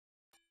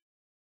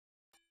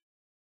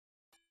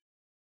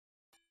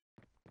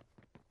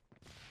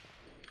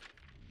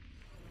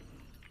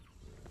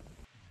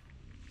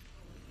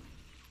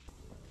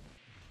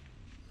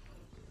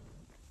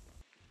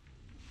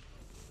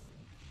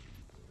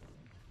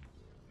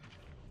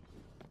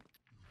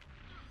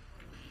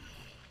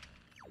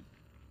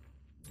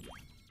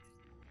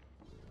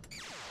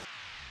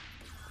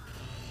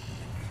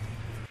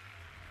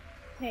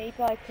Yeah, he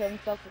probably killed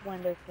himself with one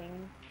of those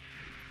things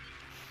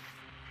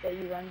that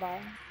you run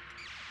by.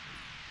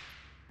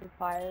 With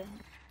fire.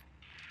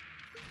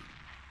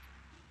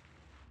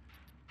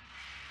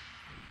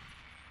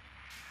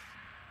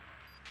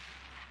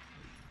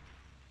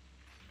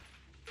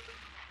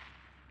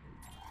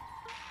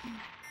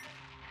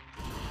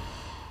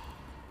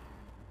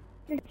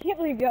 I can't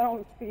believe you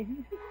don't see.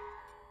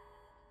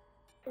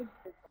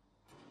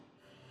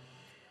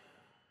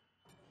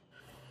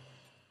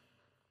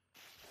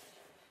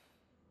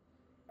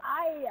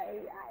 Ay, ay,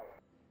 ay.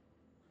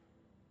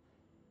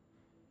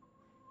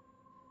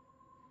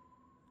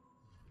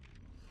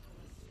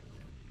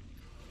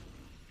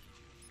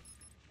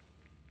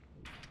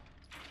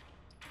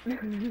 No!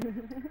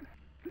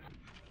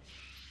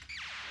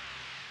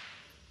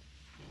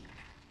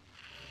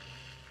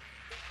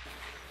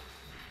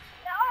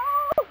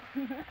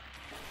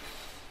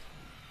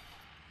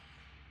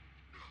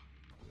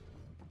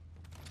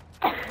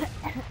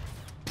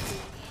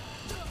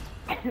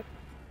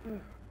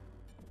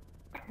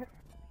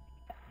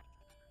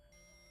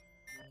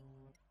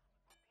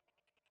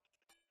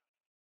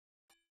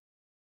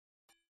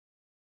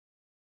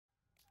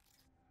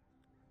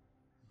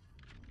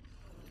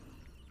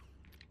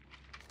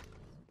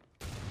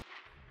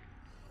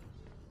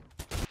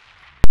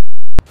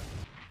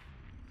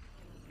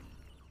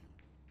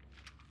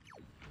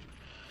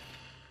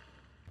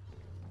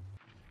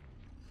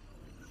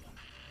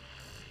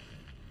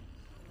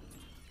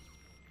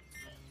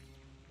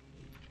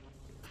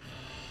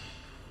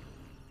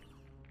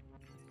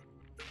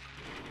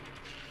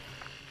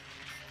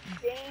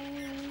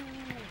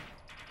 Dang!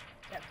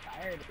 Got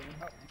tired of being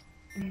helped.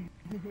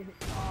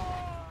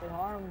 Oh, it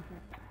harms me.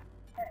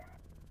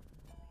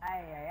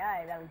 Ay, ay,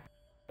 ay, that was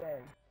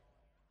good.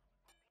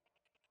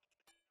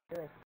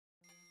 Good.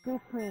 Too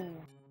clean.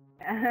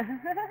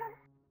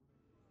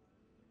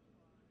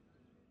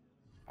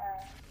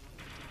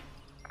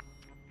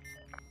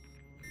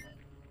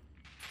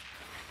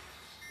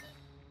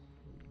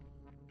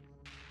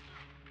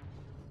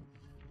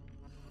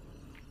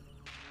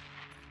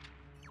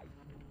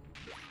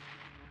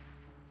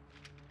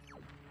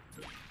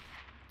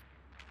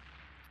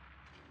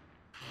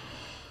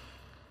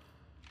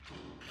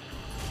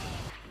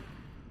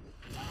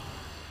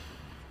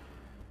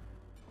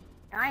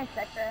 Nice,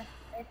 Ekra.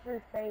 Thanks for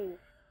the save.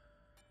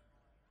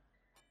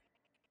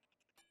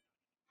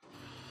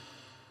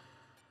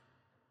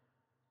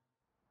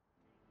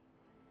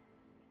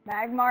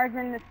 Magmar's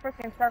in this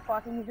freaking circle. I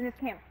think he's in his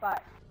camp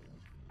spot.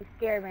 He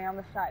scared me. I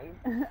almost shot you.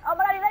 Oh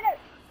my god, he made it!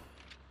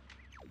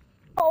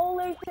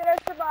 Holy shit, I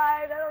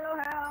survived. I don't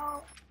know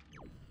how.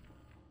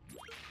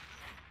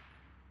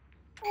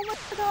 Oh my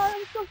god,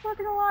 I'm so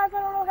fucking alive.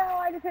 I don't know how.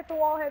 I just hit the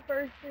wall head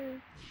first,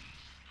 too.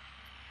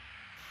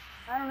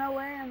 I don't know,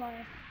 where am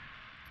I?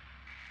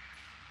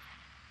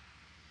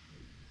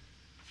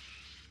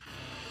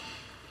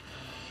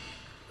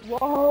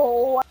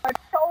 Whoa, I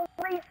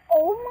totally.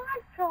 Oh my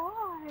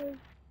god.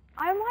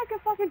 I'm like a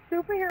fucking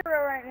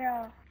superhero right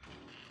now.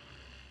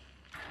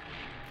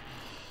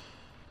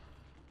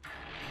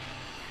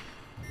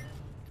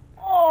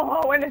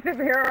 Oh, I went a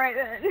superhero right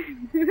then.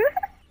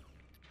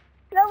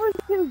 That was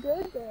too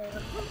good though.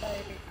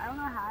 Like, I don't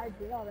know how I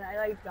did all that. I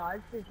like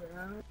dodged the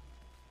drone.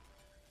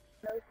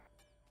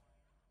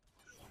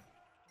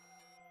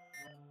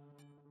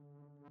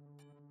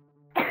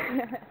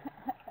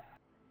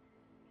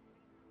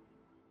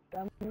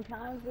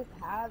 Sometimes just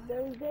have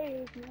those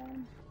days,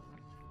 man.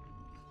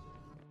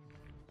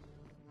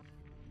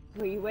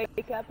 Where you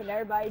wake up and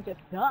everybody just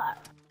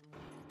sucks.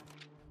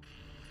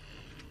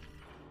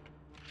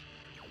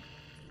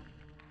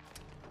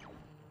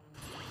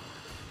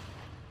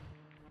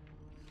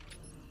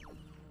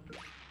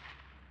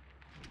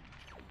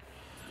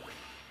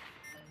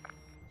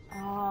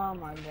 Oh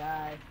my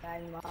gosh,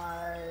 Magma.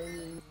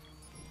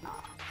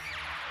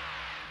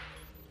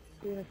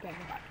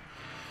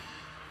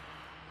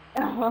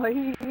 Oh,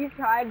 you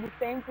tried the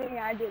same thing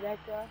I did,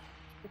 Ekra.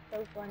 It's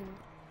so funny.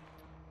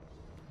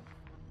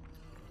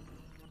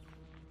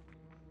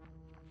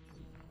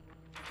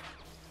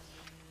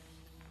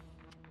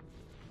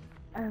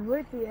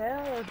 What the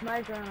hell is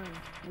my gun,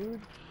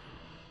 dude?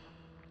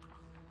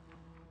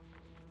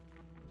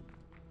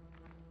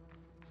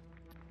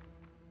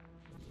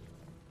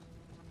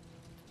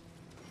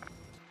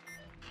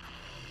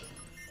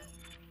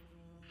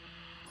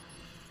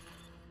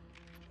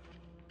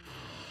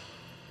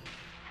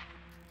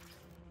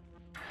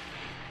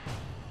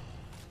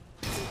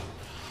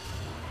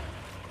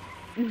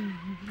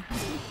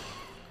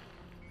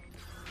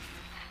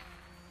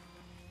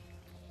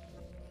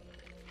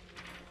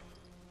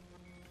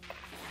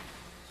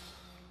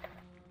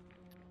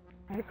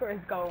 Ekra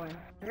is going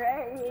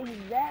crazy.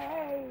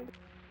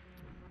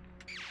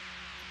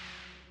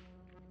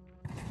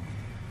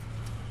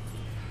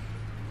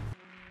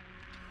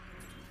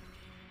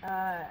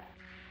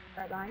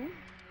 Right behind you.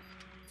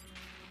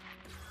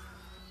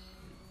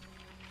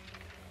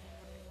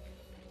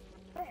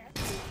 There.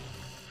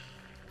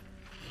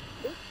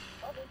 Oops,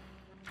 okay.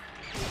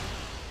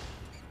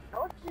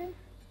 Don't listen.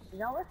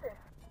 Don't listen.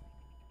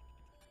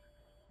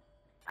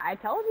 I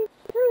told you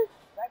the truth.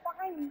 Right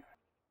behind me.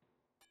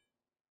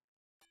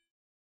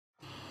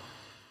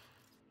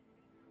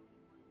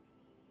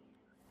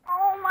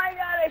 Oh my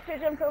god, I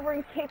should jump over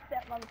and kick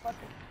that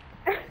motherfucker.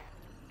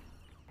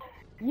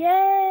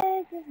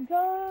 Yes, let's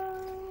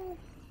go.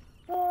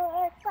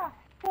 Go Ekra.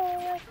 Go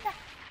Ekra.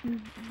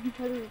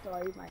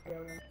 Sorry, my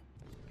children.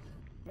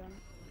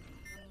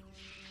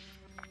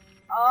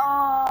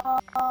 Oh,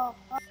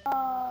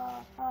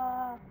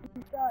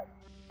 you suck.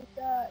 You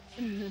suck.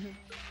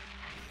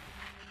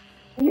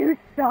 You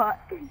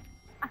suck.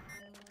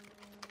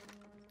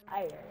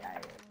 Aye.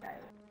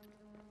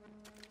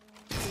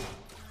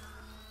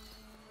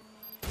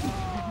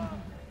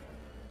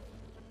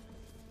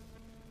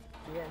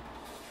 Yes.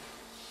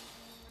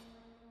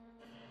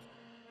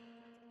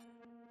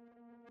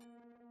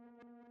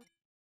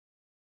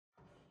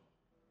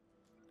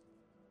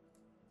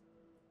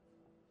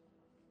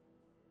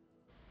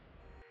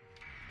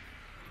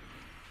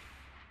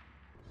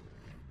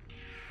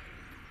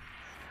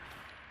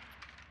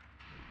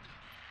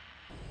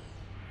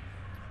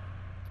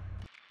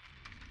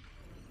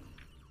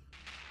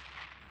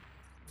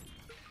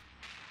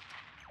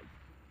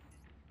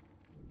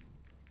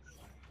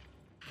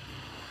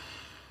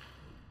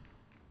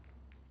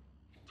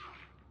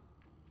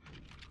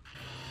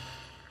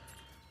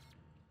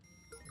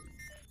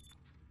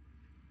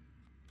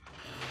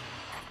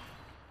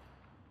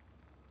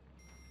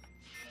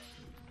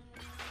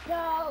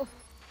 No!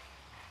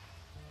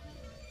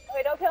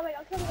 Wait, don't kill me,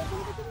 don't kill me, don't kill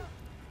me, don't kill me.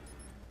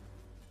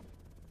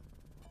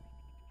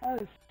 Oh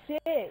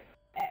shit.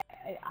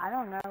 I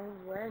don't know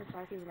where the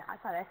fuck even. I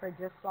thought Ekra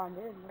just spawned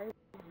in. Where is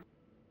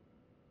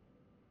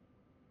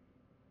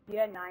he? You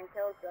had 9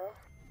 kills though.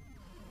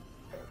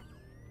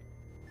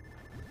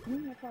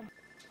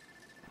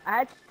 I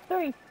had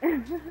 3.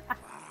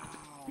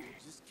 Wow,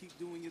 just keep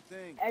doing your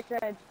thing.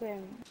 Ekra had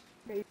 10.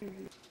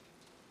 Crazy.